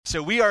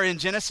So we are in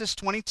Genesis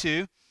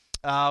 22.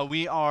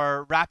 We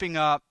are wrapping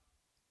up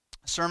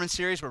a sermon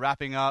series. We're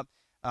wrapping up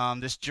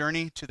this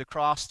journey to the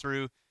cross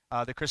through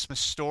the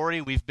Christmas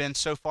story. We've been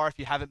so far, if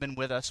you haven't been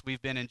with us,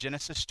 we've been in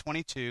Genesis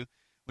 22,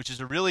 which is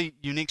a really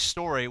unique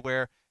story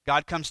where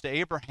God comes to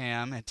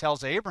Abraham and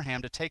tells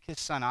Abraham to take his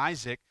son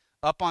Isaac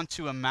up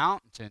onto a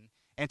mountain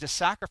and to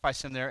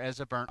sacrifice him there as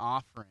a burnt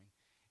offering.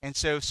 And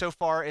so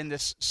far in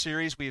this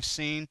series, we have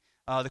seen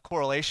the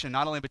correlation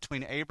not only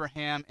between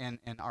Abraham and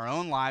our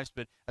own lives,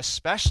 but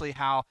especially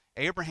how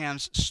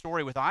Abraham's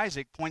story with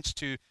Isaac points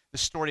to the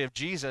story of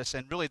Jesus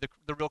and really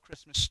the real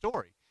Christmas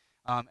story,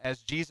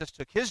 as Jesus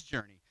took his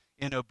journey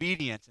in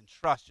obedience and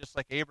trust, just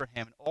like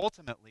Abraham, and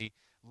ultimately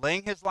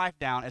laying his life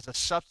down as a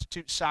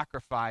substitute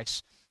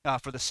sacrifice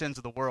for the sins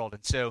of the world.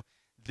 And so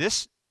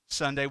this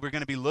Sunday, we're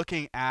going to be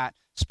looking at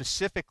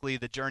specifically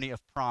the journey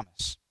of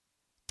promise.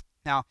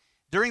 Now,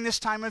 during this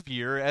time of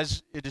year,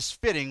 as it is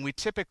fitting, we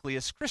typically,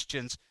 as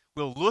Christians,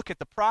 will look at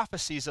the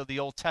prophecies of the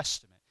Old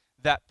Testament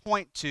that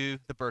point to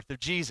the birth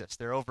of Jesus.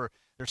 There are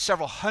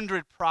several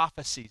hundred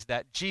prophecies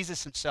that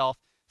Jesus himself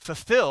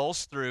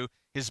fulfills through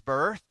his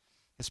birth,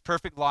 his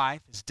perfect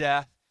life, his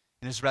death,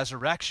 and his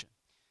resurrection.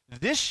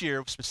 This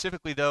year,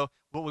 specifically, though,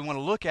 what we want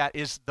to look at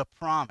is the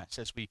promise.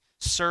 As we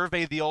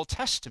survey the Old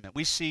Testament,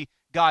 we see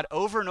God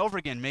over and over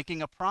again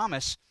making a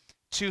promise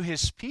to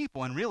his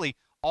people, and really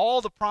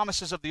all the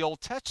promises of the Old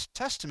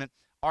Testament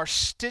are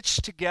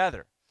stitched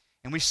together.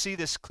 And we see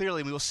this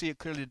clearly, we will see it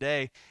clearly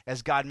today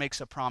as God makes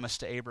a promise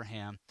to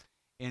Abraham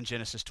in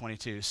Genesis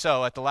 22.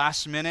 So at the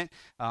last minute,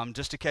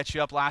 just to catch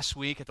you up last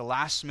week, at the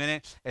last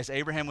minute, as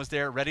Abraham was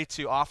there ready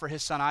to offer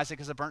his son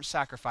Isaac as a burnt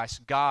sacrifice,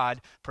 God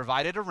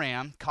provided a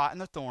ram caught in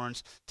the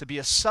thorns to be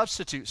a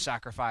substitute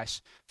sacrifice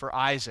for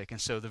Isaac.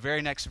 And so the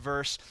very next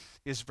verse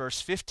is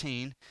verse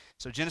 15.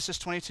 So Genesis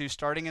 22,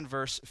 starting in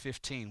verse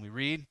 15, we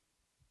read,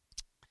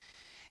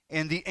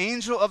 "And the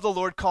angel of the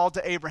Lord called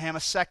to Abraham a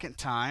second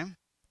time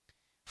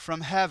from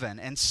heaven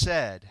and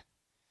said,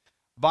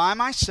 'By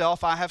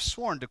myself I have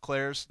sworn,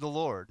 declares the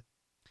Lord,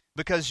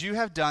 because you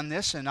have done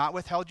this and not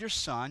withheld your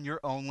son, your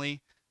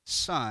only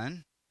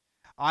son,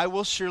 I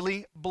will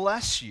surely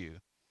bless you,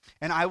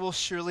 and I will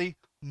surely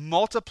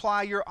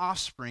multiply your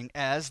offspring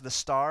as the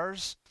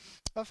stars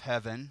of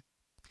heaven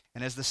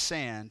and as the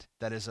sand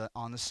that is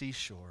on the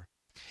seashore.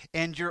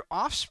 And your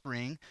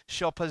offspring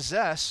shall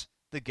possess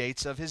the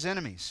gates of his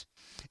enemies.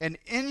 And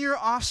in your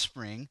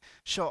offspring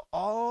shall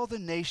all the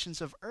nations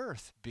of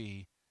earth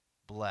be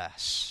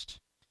blessed,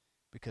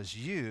 because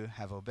you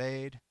have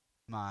obeyed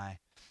my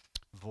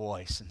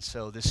voice.'" And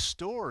so this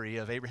story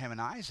of Abraham and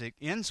Isaac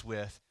ends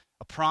with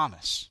a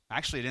promise.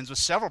 Actually, it ends with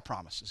several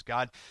promises.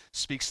 God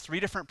speaks three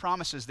different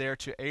promises there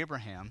to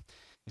Abraham.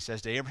 He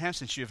says to Abraham,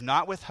 "Since you have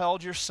not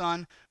withheld your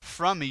son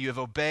from me, you have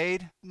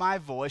obeyed my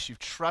voice, you've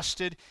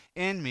trusted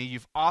in me,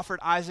 you've offered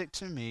Isaac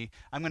to me,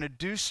 I'm going to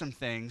do some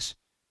things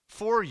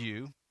for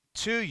you,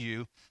 to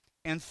you,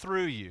 and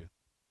through you."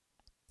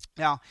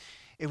 Now,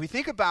 if we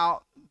think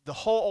about the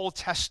whole Old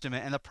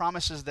Testament and the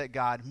promises that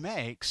God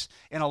makes,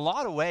 in a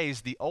lot of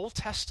ways, the Old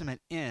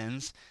Testament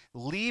ends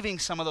leaving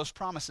some of those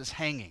promises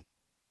hanging.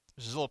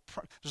 There's a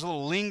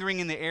little lingering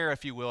in the air,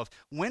 if you will, of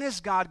when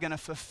is God going to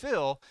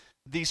fulfill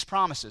these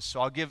promises?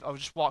 So I'll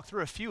just walk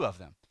through a few of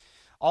them.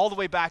 All the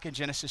way back in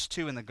Genesis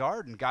 2 in the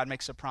garden, God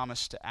makes a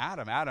promise to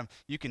Adam. "Adam,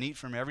 you can eat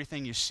from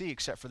everything you see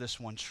except for this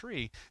one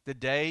tree. The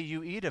day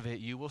you eat of it,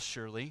 you will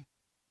surely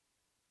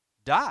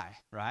die,"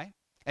 right?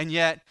 And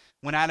yet,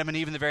 when Adam and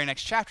Eve in the very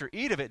next chapter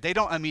eat of it, they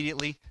don't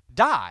immediately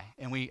die.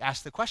 And we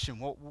ask the question,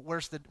 well,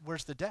 where's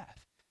the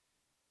death?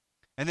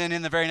 And then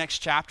in the very next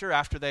chapter,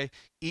 after they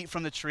eat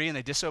from the tree and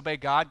they disobey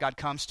God, God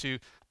comes to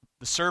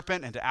the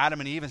serpent and to Adam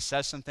and Eve and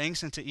says some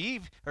things. And to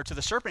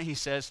the serpent, he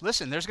says,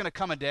 "Listen, there's going to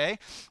come a day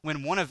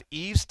when one of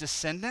Eve's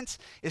descendants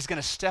is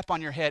going to step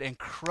on your head and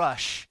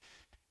crush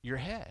your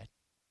head."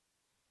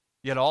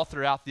 Yet all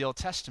throughout the Old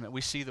Testament,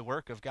 we see the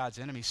work of God's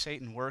enemy,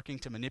 Satan, working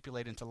to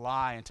manipulate and to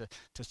lie and to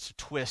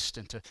twist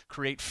and to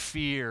create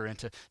fear and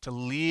to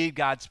lead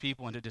God's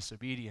people into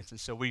disobedience.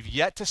 And so we've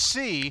yet to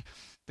see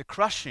the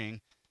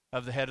crushing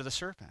of the head of the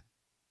serpent.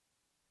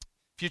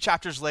 A few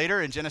chapters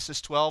later, in Genesis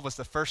 12, was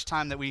the first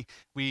time that we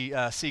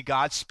see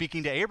God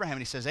speaking to Abraham.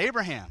 And he says,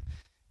 "Abraham,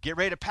 get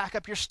ready to pack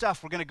up your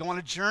stuff. We're going to go on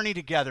a journey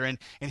together. And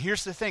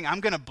here's the thing. I'm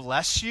going to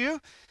bless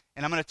you,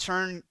 and I'm going to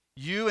turn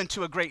you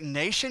into a great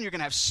nation. You're going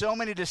to have so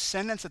many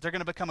descendants that they're going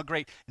to become a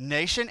great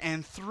nation.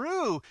 And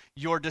through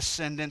your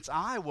descendants,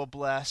 I will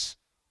bless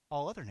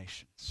all other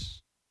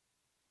nations."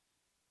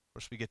 Of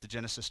course, we get to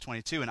Genesis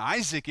 22, and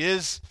Isaac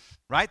is,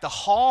 right, the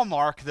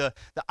hallmark, the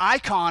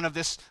icon of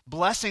this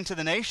blessing to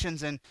the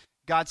nations. And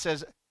God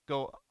says,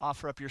 "Go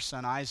offer up your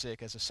son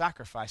Isaac as a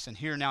sacrifice." And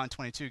here now in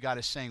 22, God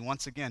is saying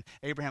once again,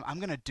 "Abraham, I'm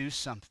going to do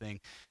something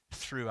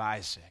through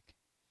Isaac."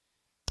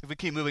 If we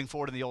keep moving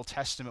forward in the Old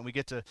Testament, we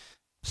get to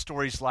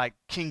stories like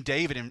King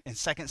David in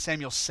 2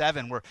 Samuel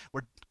 7, where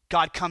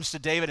God comes to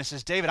David and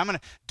says, "David, I'm going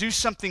to do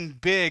something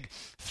big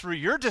through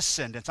your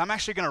descendants. I'm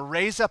actually going to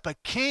raise up a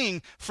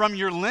king from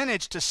your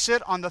lineage to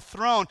sit on the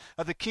throne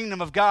of the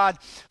kingdom of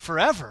God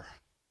forever."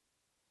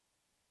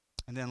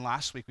 And then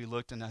last week we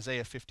looked in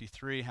Isaiah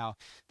 53 how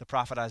the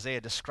prophet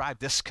Isaiah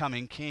described this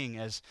coming king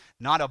as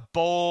not a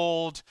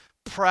bold,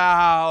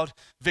 proud,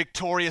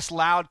 victorious,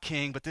 loud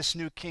king, but this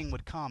new king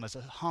would come as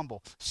a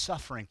humble,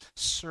 suffering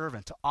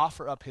servant to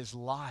offer up his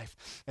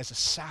life as a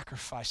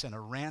sacrifice and a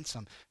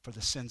ransom for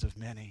the sins of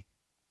many.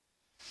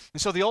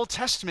 And so the Old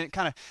Testament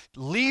kind of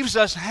leaves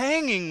us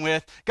hanging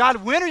with, God,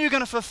 when are you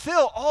going to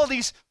fulfill all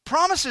these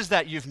promises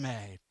that you've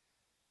made?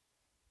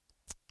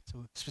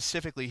 So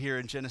specifically here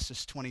in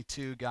Genesis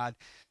 22, God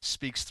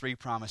speaks three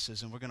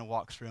promises, and we're going to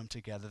walk through them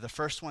together. The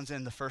first one's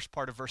in the first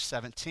part of verse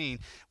 17,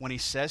 when he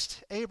says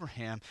to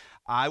Abraham,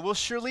 I will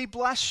surely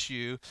bless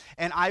you,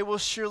 and I will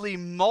surely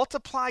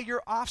multiply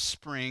your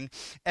offspring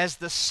as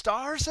the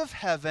stars of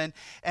heaven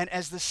and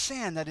as the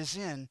sand that is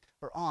in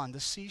or on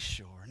the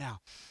seashore. Now,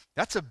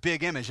 that's a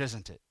big image,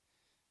 isn't it?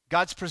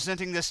 God's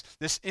presenting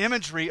this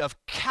imagery of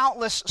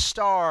countless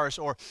stars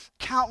or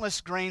countless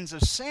grains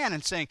of sand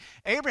and saying,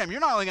 Abraham, you're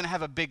not only going to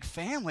have a big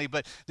family,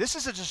 but this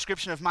is a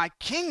description of my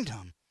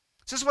kingdom.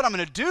 This is what I'm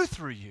going to do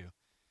through you.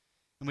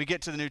 And we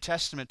get to the New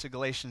Testament, to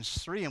Galatians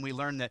 3, and we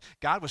learn that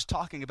God was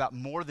talking about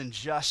more than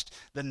just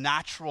the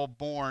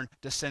natural-born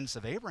descendants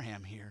of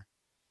Abraham here.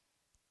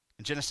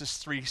 In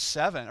Genesis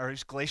 3:7, or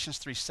Galatians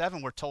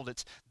 3:7, we're told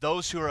it's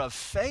those who are of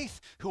faith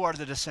who are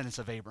the descendants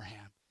of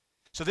Abraham.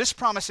 So this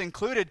promise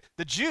included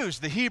the Jews,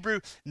 the Hebrew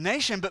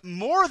nation, but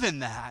more than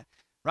that,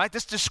 right?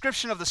 This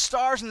description of the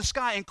stars in the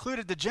sky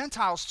included the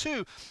Gentiles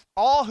too.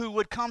 All who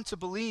would come to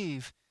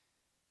believe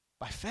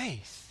by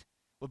faith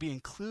will be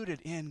included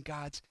in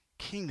God's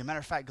kingdom. Matter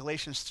of fact,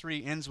 Galatians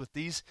 3 ends with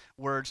these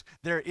words,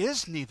 there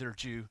is neither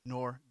Jew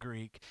nor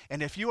Greek.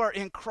 And if you are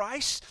in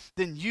Christ,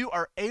 then you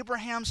are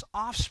Abraham's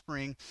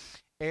offspring,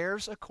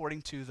 heirs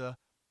according to the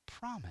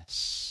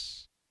promise.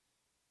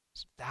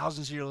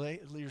 Thousands of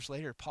years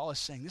later, Paul is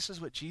saying this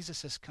is what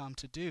Jesus has come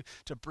to do,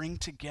 to bring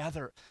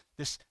together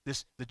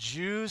the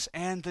Jews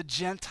and the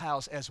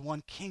Gentiles as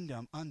one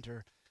kingdom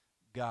under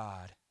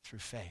God through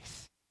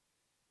faith.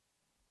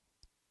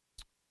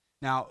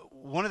 Now,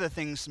 one of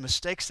the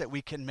mistakes that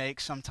we can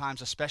make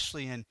sometimes,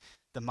 especially in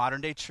the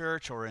modern day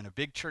church or in a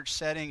big church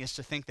setting, is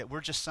to think that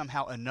we're just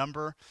somehow a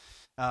number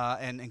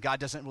and God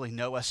doesn't really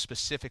know us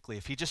specifically.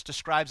 If he just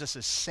describes us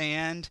as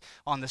sand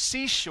on the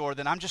seashore,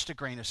 then I'm just a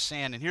grain of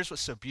sand. And here's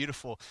what's so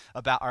beautiful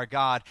about our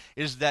God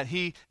is that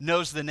he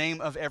knows the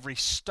name of every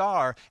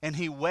star and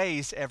he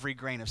weighs every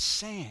grain of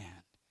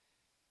sand.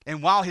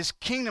 And while his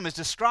kingdom is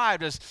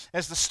described as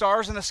the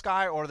stars in the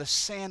sky or the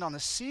sand on the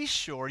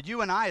seashore,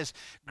 you and I as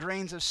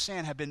grains of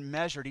sand have been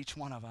measured, each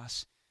one of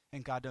us.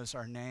 And God knows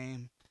our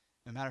name.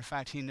 As a matter of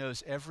fact, he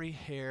knows every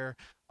hair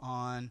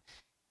on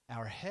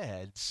our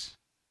heads.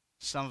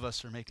 Some of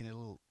us are making it a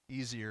little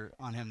easier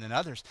on him than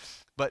others.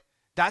 But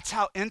that's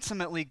how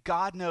intimately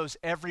God knows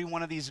every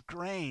one of these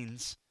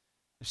grains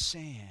of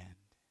sand.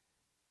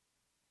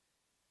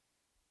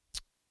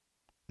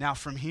 Now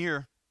from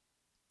here,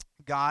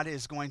 God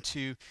is going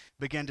to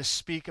begin to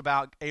speak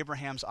about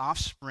Abraham's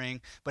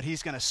offspring, but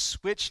he's going to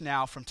switch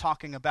now from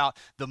talking about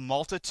the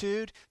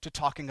multitude to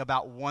talking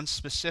about one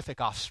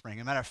specific offspring.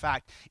 As a matter of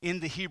fact,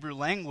 in the Hebrew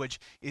language,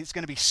 it's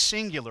going to be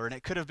singular, and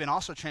it could have been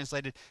also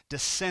translated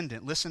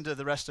descendant. Listen to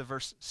the rest of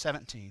verse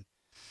 17.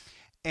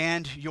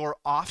 And your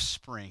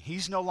offspring.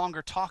 He's no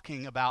longer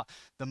talking about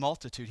the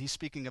multitude. He's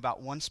speaking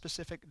about one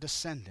specific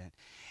descendant.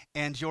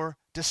 And your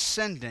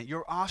descendant,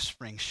 your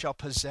offspring, shall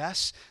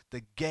possess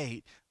the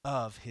gate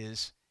of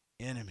his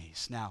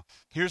enemies. Now,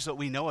 here's what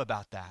we know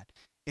about that.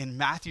 In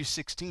Matthew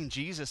 16,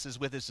 Jesus is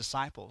with his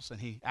disciples,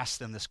 and he asks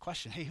them this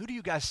question. Hey, who do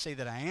you guys say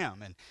that I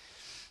am? And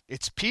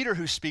it's Peter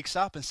who speaks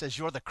up and says,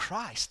 you're the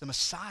Christ, the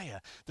Messiah,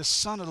 the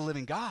Son of the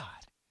living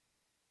God.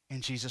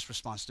 And Jesus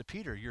responds to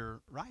Peter,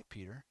 you're right,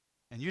 Peter.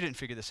 And you didn't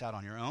figure this out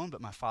on your own,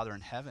 but my Father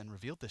in heaven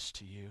revealed this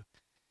to you.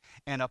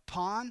 And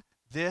upon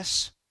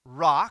this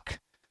rock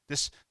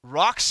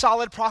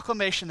solid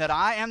proclamation that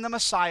I am the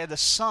Messiah, the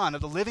Son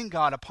of the living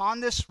God, upon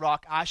this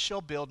rock I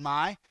shall build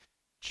my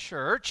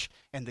church,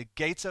 and the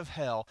gates of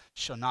hell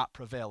shall not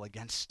prevail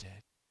against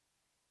it.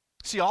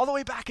 See, all the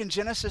way back in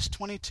Genesis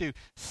 22,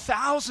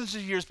 thousands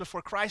of years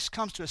before Christ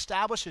comes to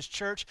establish his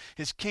church,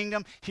 his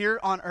kingdom here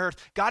on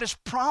earth, God is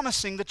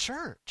promising the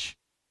church.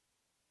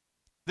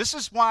 This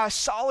is why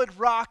Solid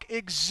Rock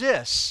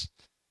exists.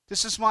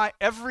 This is why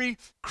every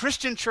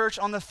Christian church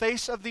on the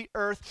face of the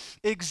earth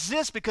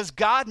exists, because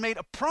God made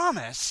a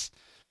promise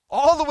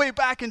all the way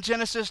back in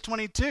Genesis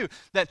 22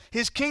 that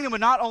his kingdom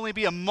would not only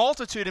be a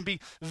multitude and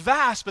be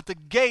vast, but the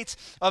gates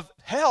of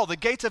hell, the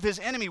gates of his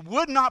enemy,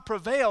 would not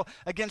prevail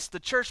against the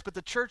church, but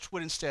the church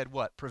would instead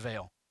what?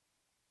 Prevail.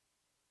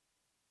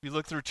 You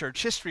look through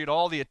church history at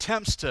all the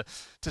attempts to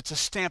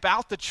stamp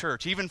out the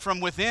church, even from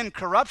within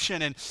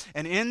corruption,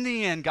 and in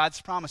the end,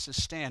 God's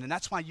promises stand. And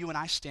that's why you and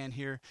I stand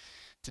here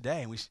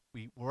today, and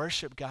we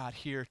worship God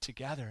here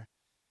together,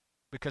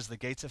 because the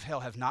gates of hell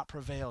have not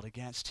prevailed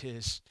against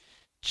his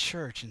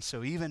church. And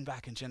so even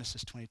back in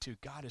Genesis 22,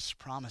 God is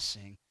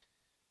promising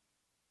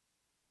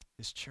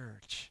his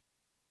church.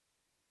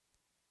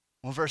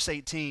 Well, verse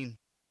 18,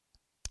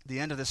 the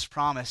end of this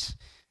promise,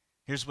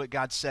 here's what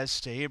God says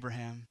to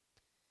Abraham.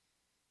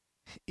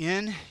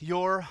 In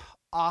your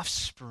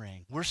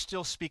offspring. We're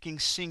still speaking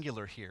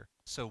singular here.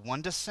 So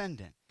one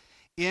descendant.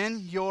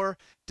 In your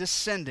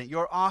descendant,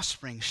 your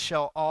offspring,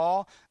 shall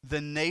all the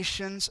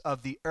nations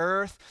of the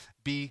earth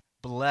be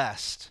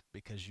blessed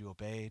because you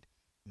obeyed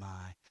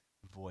my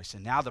voice.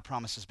 And now the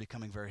promise is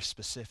becoming very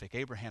specific.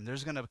 Abraham,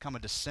 there's going to become a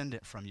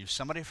descendant from you,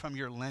 somebody from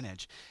your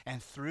lineage.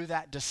 And through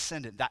that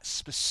descendant, that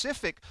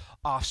specific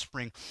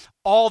offspring,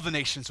 all the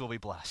nations will be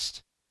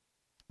blessed.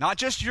 Not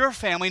just your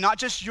family, not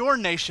just your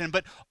nation,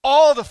 but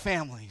all the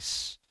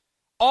families,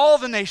 all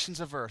the nations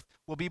of earth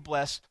will be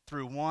blessed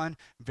through one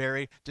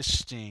very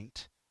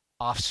distinct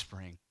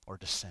offspring or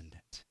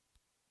descendant.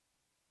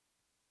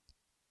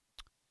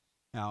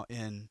 Now,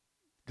 in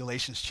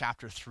Galatians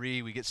chapter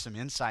 3, we get some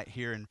insight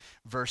here in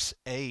verse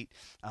 8.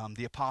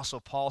 The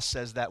Apostle Paul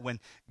says that when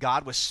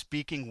God was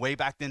speaking way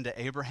back then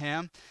to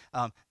Abraham,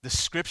 the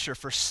scripture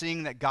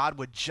foreseeing that God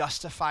would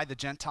justify the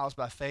Gentiles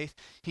by faith,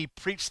 he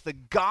preached the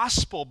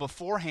gospel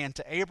beforehand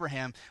to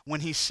Abraham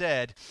when he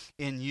said,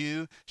 in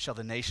you shall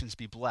the nations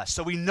be blessed.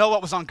 So we know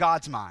what was on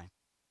God's mind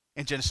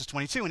in Genesis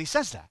 22 when he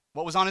says that.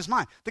 What was on his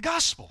mind? The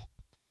gospel.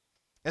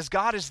 As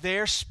God is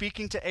there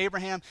speaking to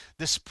Abraham,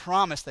 this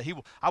promise that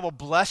I will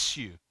bless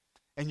you,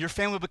 and your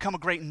family will become a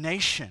great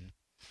nation.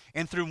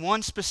 And through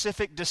one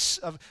specific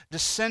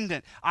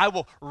descendant, I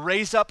will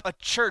raise up a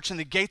church, and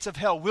the gates of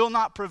hell will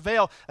not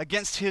prevail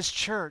against his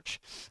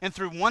church. And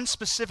through one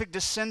specific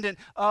descendant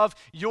of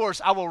yours,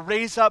 I will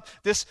raise up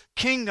this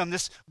kingdom,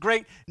 this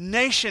great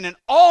nation, and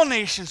all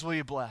nations will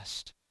be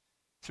blessed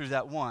through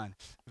that one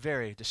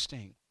very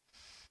distinct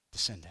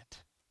descendant.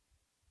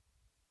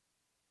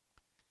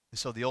 And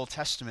so the Old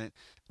Testament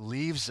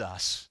leaves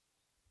us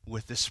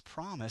with this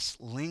promise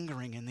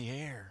lingering in the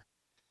air.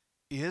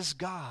 Is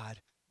God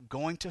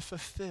going to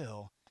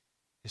fulfill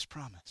his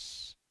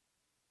promise?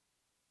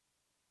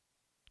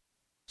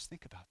 Let's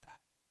think about that.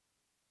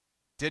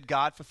 Did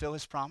God fulfill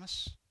his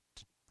promise?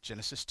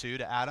 Genesis 2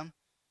 to Adam.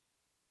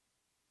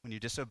 When you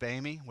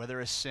disobey me, where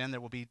there is sin, there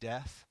will be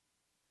death.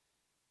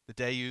 The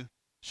day you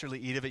surely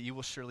eat of it, you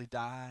will surely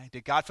die.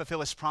 Did God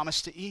fulfill his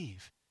promise to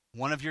Eve?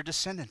 One of your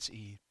descendants,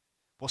 Eve,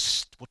 will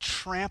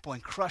trample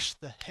and crush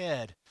the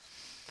head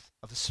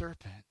of the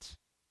serpent.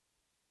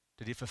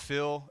 Did he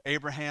fulfill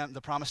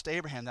the promise to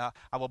Abraham that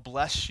I will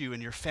bless you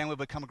and your family will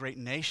become a great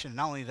nation?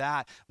 Not only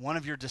that, one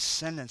of your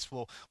descendants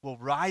will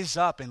rise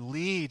up and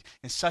lead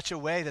in such a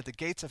way that the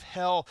gates of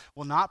hell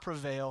will not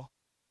prevail,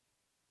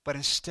 but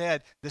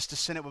instead this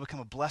descendant will become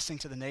a blessing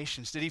to the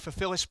nations. Did he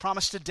fulfill his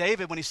promise to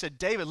David when he said,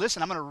 David,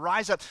 listen, I'm going to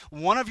rise up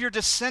one of your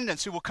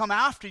descendants who will come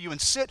after you and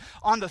sit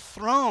on the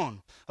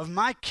throne of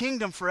my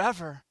kingdom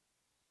forever?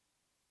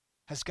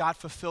 Has God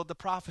fulfilled the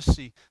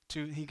prophecy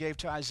he gave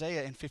to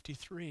Isaiah in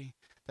 53?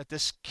 That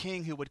this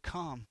king who would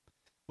come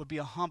would be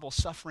a humble,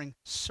 suffering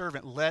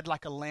servant, led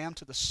like a lamb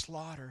to the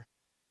slaughter,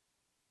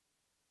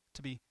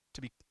 to be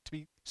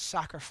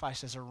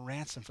sacrificed as a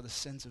ransom for the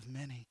sins of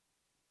many.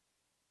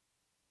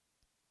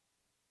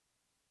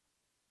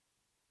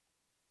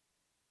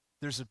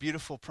 There's a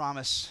beautiful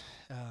promise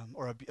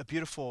or a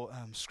beautiful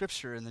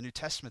scripture in the New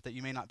Testament that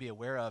you may not be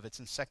aware of. It's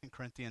in 2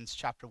 Corinthians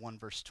chapter 1,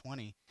 verse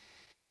 20.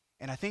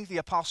 And I think the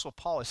Apostle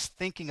Paul is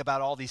thinking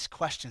about all these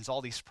questions,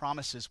 all these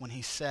promises when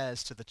he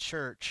says to the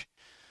church,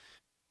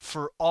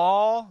 for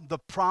all the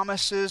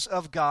promises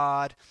of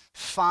God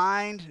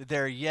find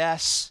their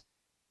yes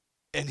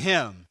in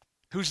him.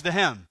 Who's the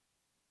him?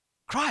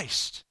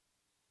 Christ.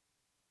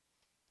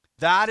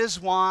 That is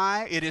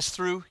why it is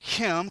through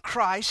him,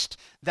 Christ,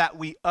 that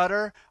we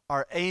utter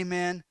our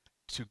amen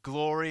to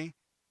glory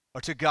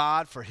or to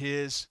God for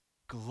his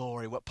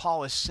glory. What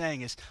Paul is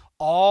saying is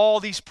all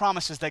these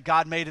promises that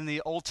God made in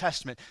the Old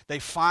Testament, they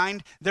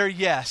find their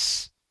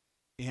yes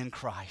in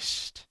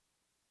Christ.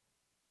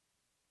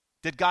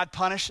 Did God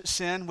punish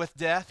sin with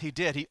death? He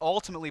did. He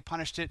ultimately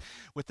punished it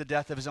with the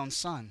death of his own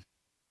son.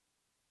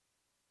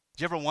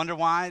 Did you ever wonder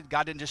why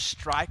God didn't just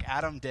strike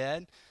Adam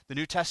dead? The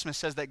New Testament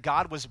says that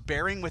God was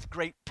bearing with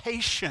great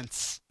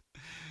patience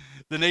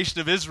the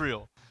nation of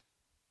Israel.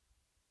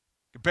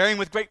 Bearing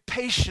with great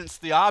patience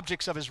the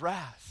objects of his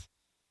wrath.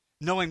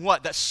 Knowing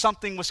what? That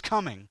something was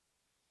coming.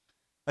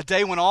 A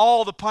day when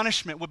all the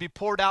punishment would be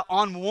poured out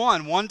on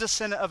one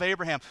descendant of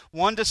Abraham,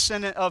 one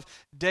descendant of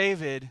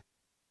David,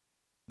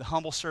 the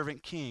humble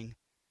servant king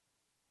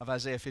of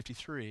Isaiah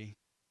 53.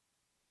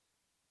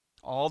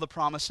 All the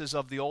promises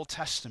of the Old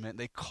Testament,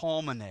 they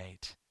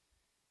culminate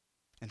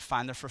and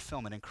find their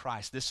fulfillment in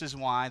Christ. This is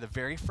why the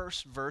very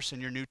first verse in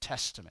your New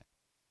Testament,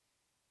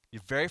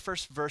 your very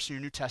first verse in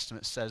your New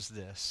Testament says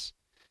this.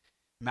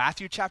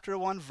 Matthew chapter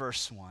 1,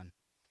 verse 1.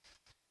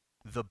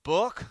 The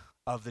book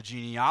of the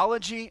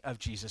genealogy of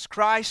Jesus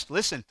Christ,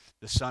 listen,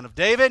 the son of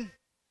David,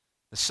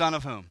 the son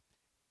of whom?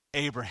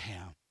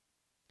 Abraham.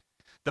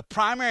 The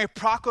primary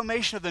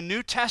proclamation of the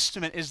New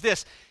Testament is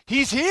this: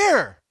 he's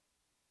here.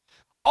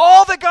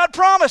 All that God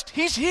promised,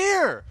 he's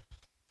here.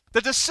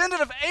 The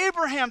descendant of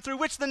Abraham through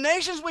which the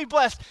nations will be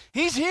blessed,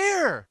 he's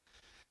here.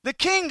 The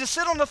king to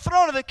sit on the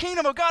throne of the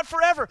kingdom of God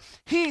forever,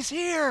 he's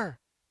here.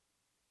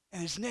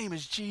 And his name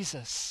is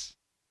Jesus.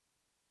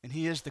 And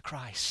he is the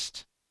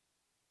Christ.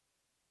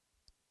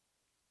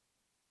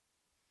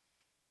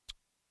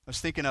 was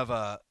thinking of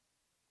a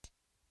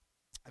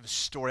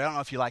story. I don't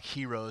know if you like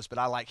heroes, but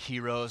I like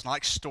heroes, and I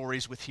like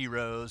stories with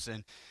heroes.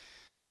 And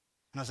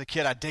when I was a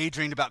kid, I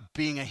daydreamed about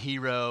being a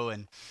hero.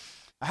 And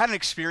I had an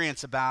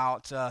experience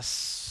about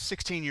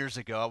 16 years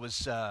ago. I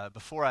was,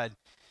 before I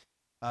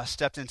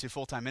stepped into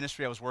full-time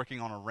ministry, I was working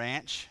on a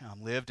ranch,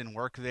 lived and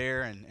worked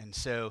there. And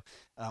so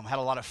had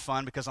a lot of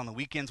fun because on the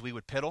weekends we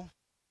would piddle.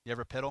 You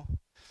ever piddle?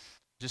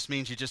 Just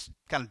means you just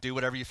kind of do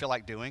whatever you feel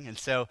like doing. And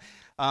so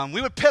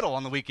we would piddle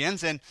on the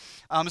weekends, and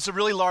it's a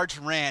really large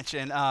ranch.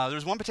 And there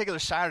was one particular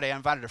Saturday I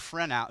invited a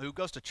friend out who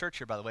goes to church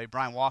here, by the way,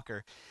 Brian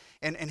Walker.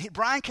 And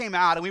Brian came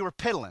out, and we were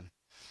piddling.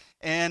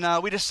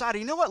 And we decided,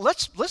 you know what,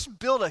 let's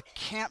build a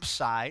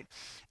campsite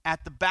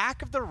at the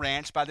back of the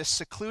ranch by this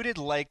secluded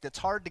lake that's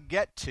hard to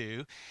get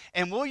to,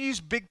 and we'll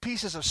use big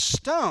pieces of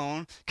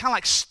stone, kind of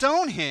like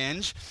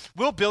Stonehenge.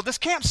 We'll build this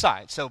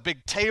campsite. So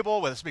big table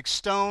with this big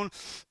stone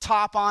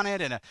top on it,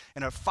 and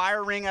a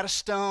fire ring out of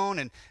stone,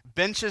 and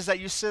benches that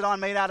you sit on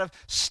made out of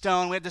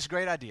stone. We had this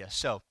great idea.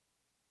 So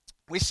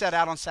we set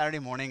out on Saturday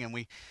morning, and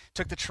we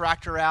took the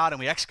tractor out, and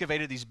we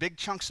excavated these big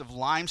chunks of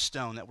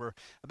limestone that were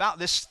about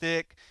this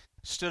thick,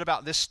 stood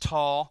about this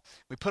tall.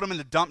 We put them in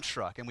the dump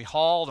truck, and we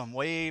hauled them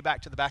way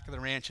back to the back of the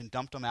ranch and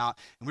dumped them out.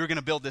 And we were going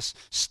to build this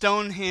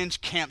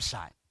Stonehenge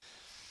campsite.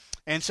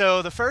 And so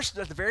at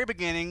the very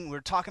beginning, we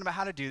were talking about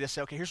how to do this.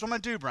 So, okay, here's what I'm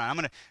going to do, Brian. I'm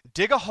going to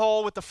dig a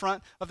hole with the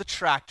front of the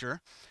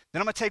tractor.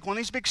 Then I'm going to take one of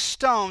these big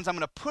stones. I'm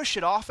going to push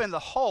it off in the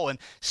hole and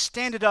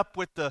stand it up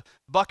with the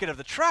bucket of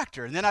the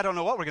tractor. And then I don't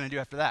know what we're going to do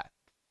after that.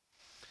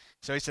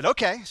 So he said,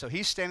 okay. So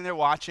he's standing there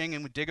watching,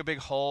 and we dig a big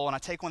hole, and I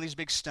take one of these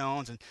big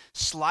stones and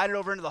slide it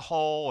over into the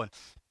hole and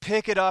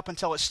pick it up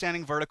until it's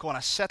standing vertical, and I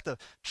set the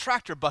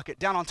tractor bucket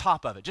down on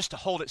top of it just to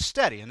hold it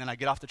steady. And then I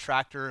get off the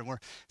tractor, and we're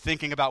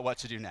thinking about what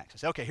to do next. I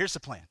said, okay, here's the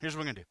plan. Here's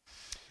what we're going to do.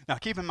 Now,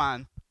 keep in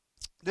mind,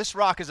 this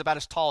rock is about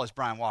as tall as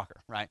Brian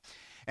Walker, right?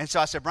 And so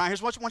I said, Brian,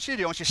 here's what I want you to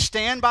do. I want you to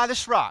stand by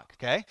this rock,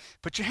 okay?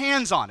 Put your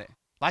hands on it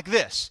like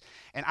this.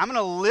 And I'm going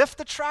to lift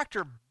the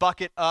tractor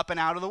bucket up and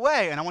out of the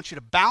way. And I want you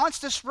to balance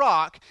this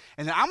rock.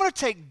 And then I'm going to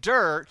take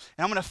dirt,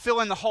 and I'm going to fill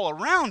in the hole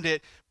around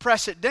it,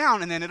 press it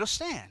down, and then it'll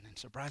stand. And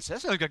so Brian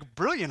says, that sounds like a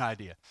brilliant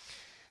idea.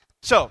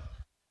 So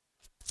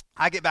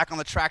I get back on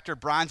the tractor.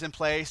 Brian's in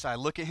place. I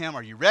look at him.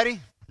 Are you ready?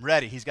 I'm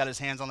ready. He's got his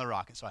hands on the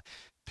rock. And so I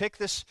pick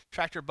this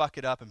tractor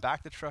bucket up and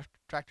back the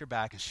tractor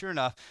back. And sure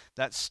enough,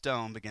 that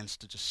stone begins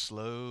to just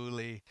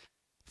slowly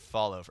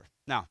fall over.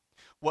 Now,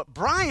 what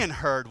Brian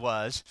heard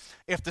was,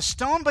 if the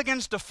stone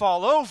begins to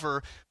fall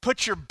over,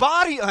 put your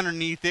body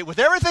underneath it with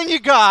everything you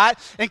got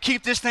and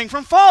keep this thing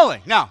from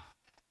falling. Now,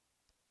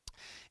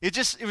 it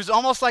was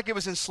almost like it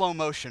was in slow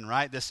motion,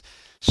 right? This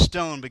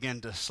stone began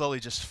to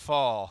slowly just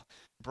fall.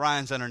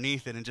 Brian's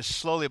underneath it, and just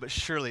slowly but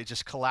surely it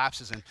just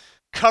collapses and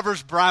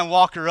covers Brian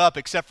Walker up,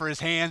 except for his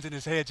hands and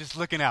his head just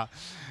looking out,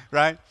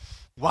 right?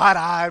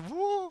 Wide-eyed,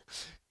 woo.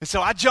 And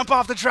so I jump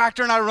off the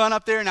tractor and I run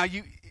up there. Now,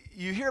 you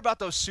hear about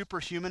those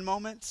superhuman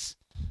moments?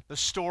 Those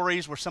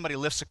stories where somebody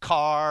lifts a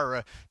car or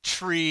a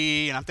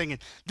tree, and I'm thinking,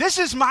 this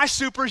is my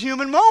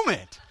superhuman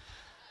moment.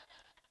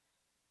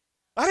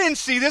 I didn't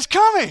see this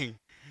coming.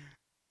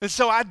 And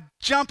so I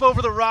jump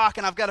over the rock,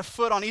 and I've got a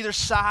foot on either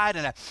side,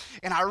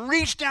 and I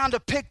reach down to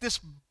pick this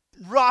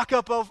rock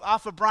up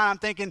off of Brian. I'm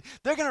thinking,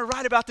 they're going to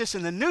write about this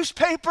in the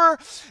newspaper.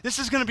 This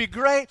is going to be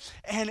great.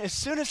 And as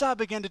soon as I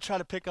began to try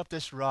to pick up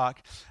this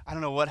rock, I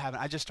don't know what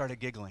happened. I just started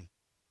giggling.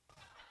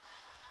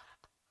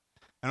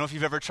 I don't know if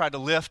you've ever tried to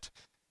lift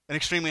an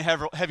extremely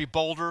heavy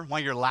boulder while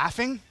you're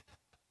laughing.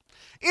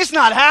 It's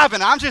not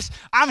happening.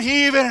 I'm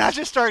heaving, and I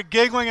just start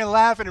giggling and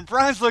laughing, and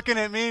Brian's looking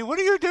at me, what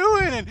are you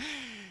doing?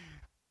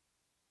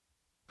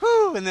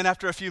 And then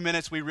after a few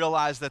minutes, we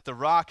realized that the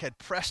rock had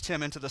pressed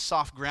him into the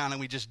soft ground,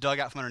 and we just dug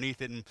out from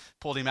underneath it and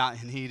pulled him out,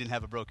 and he didn't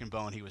have a broken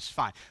bone. He was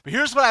fine. But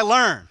here's what I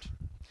learned.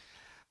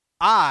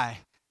 I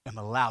am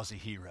a lousy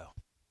hero.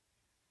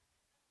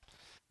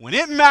 When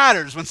it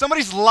matters, when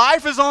somebody's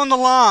life is on the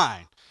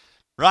line,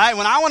 right?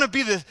 When I want to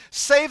be the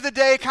save the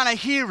day kind of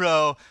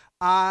hero,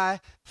 I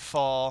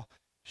fall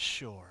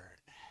short.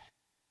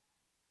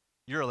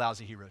 You're a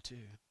lousy hero too.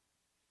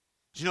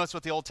 Do you know that's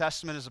what the Old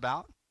Testament is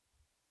about?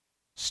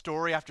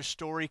 Story after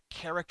story,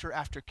 character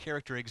after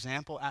character,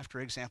 example after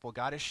example.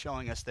 God is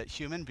showing us that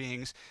human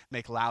beings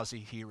make lousy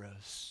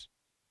heroes.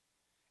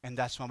 And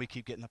that's why we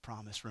keep getting the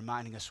promise,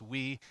 reminding us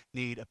we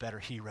need a better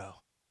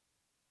hero.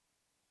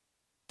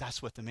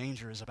 That's what the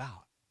manger is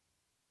about.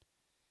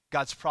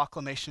 God's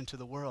proclamation to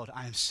the world,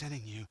 I am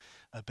sending you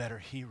a better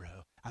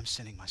hero. I'm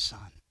sending my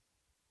son.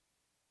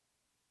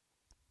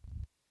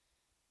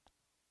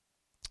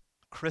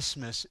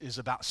 Christmas is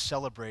about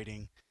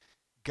celebrating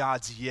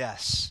God's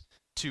yes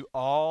to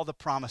all the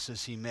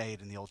promises he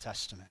made in the Old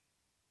Testament.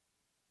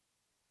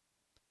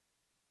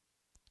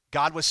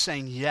 God was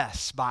saying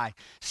yes by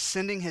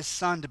sending his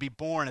son to be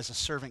born as a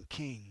servant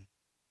king.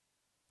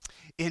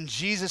 In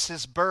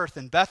Jesus' birth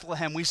in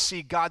Bethlehem, we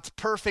see God's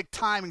perfect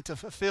timing to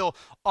fulfill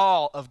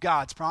all of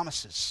God's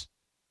promises.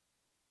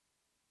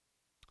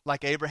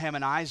 Like Abraham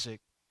and Isaac,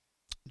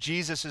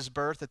 Jesus'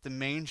 birth at the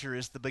manger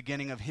is the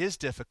beginning of his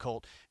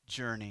difficult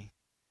journey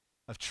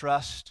of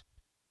trust,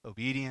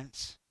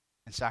 obedience,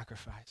 and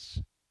sacrifice.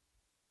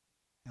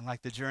 And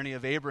like the journey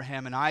of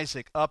Abraham and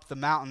Isaac up the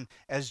mountain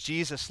as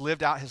Jesus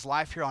lived out his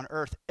life here on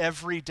earth,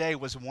 every day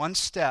was one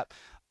step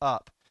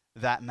up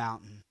that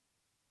mountain.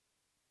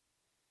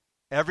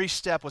 Every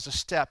step was a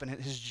step in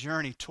his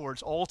journey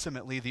towards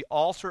ultimately the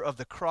altar of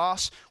the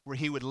cross, where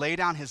he would lay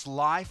down his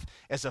life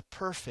as a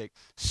perfect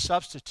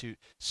substitute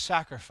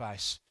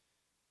sacrifice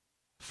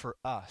for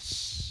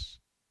us.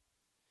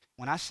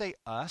 When I say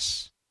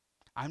us,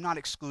 I'm not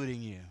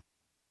excluding you.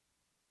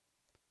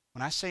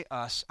 When I say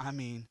us, I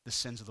mean the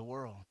sins of the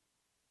world.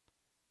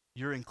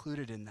 You're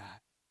included in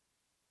that.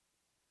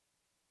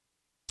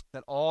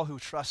 That all who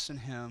trust in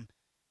him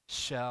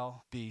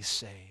shall be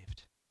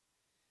saved.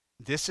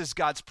 This is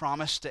God's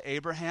promise to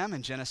Abraham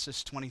in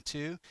Genesis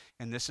 22,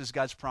 and this is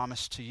God's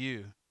promise to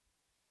you.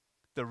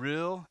 The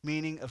real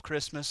meaning of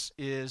Christmas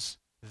is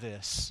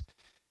this: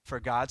 for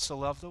God so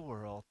loved the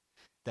world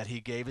that he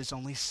gave his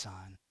only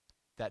Son,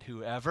 that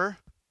whoever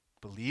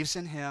believes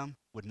in him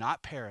would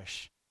not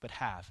perish, but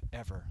have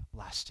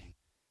everlasting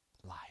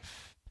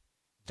life.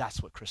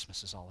 That's what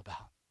Christmas is all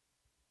about.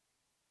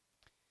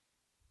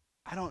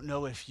 I don't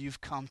know if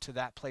you've come to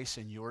that place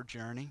in your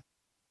journey,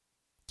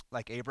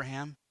 like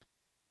Abraham,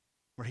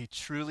 where he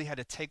truly had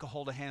to take a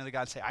hold of the hand of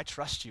God and say, I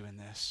trust you in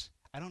this.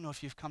 I don't know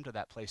if you've come to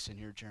that place in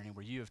your journey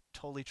where you have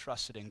totally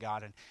trusted in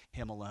God and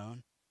him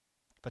alone,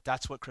 but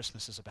that's what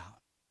Christmas is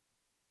about.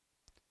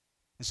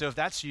 And so if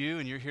that's you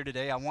and you're here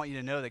today, I want you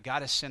to know that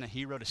God has sent a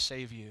hero to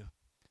save you,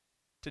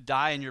 to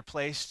die in your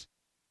place,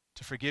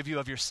 to forgive you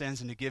of your sins,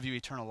 and to give you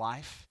eternal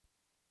life.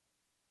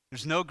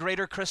 There's no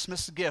greater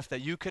Christmas gift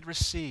that you could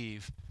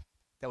receive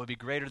that would be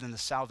greater than the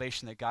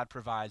salvation that God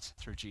provides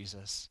through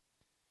Jesus.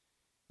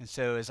 And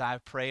so as I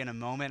pray in a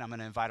moment, I'm going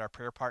to invite our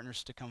prayer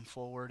partners to come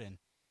forward. And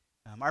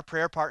our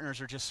prayer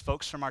partners are just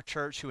folks from our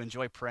church who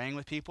enjoy praying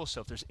with people. So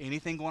if there's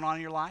anything going on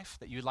in your life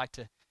that you'd like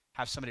to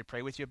have somebody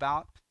pray with you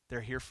about, they're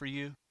here for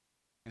you.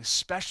 And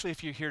especially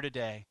if you're here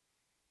today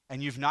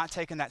and you've not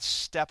taken that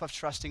step of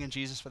trusting in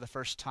Jesus for the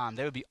first time,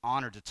 they would be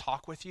honored to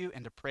talk with you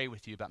and to pray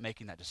with you about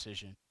making that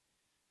decision.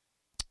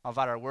 I'll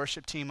invite our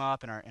worship team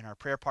up and our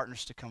prayer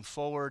partners to come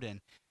forward. And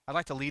I'd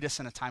like to lead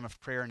us in a time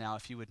of prayer now,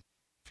 if you would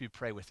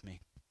pray with me.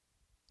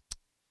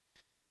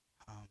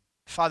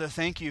 Father,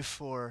 thank you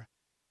for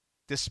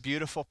this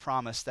beautiful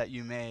promise that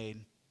you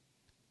made.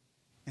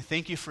 And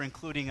thank you for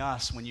including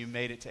us when you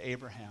made it to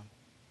Abraham.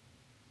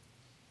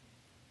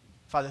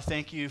 Father,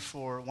 thank you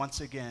for, once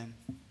again,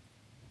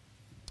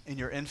 in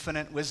your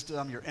infinite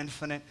wisdom, your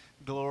infinite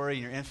glory,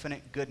 your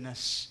infinite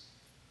goodness,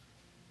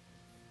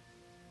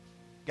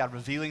 God,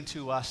 revealing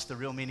to us the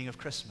real meaning of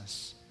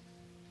Christmas.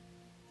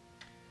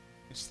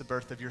 It's the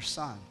birth of your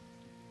Son,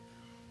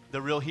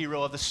 the real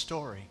hero of the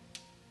story,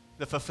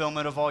 the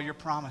fulfillment of all your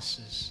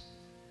promises.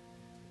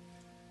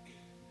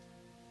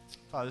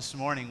 Father, this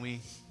morning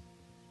we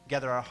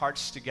gather our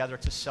hearts together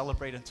to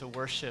celebrate and to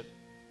worship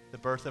the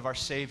birth of our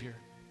Savior.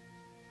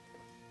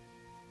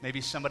 Maybe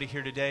somebody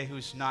here today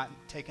who's not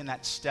taken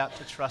that step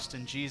to trust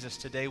in Jesus.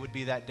 Today would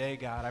be that day,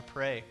 God. I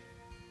pray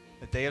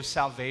the day of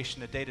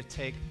salvation, the day to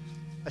take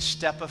a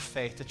step of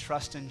faith, to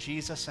trust in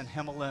Jesus and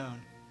him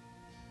alone,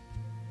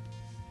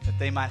 that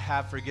they might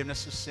have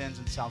forgiveness of sins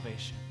and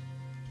salvation.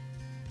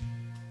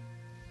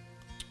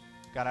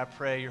 God, I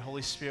pray your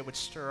Holy Spirit would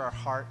stir our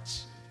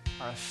hearts,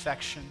 our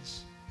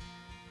affections,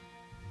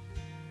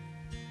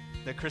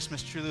 that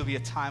Christmas truly will be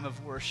a time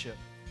of worship,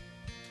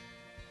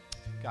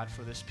 God,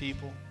 for this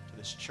people, for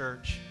this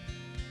church.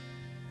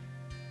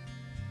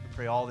 We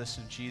pray all this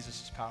in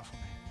Jesus' powerful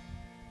name.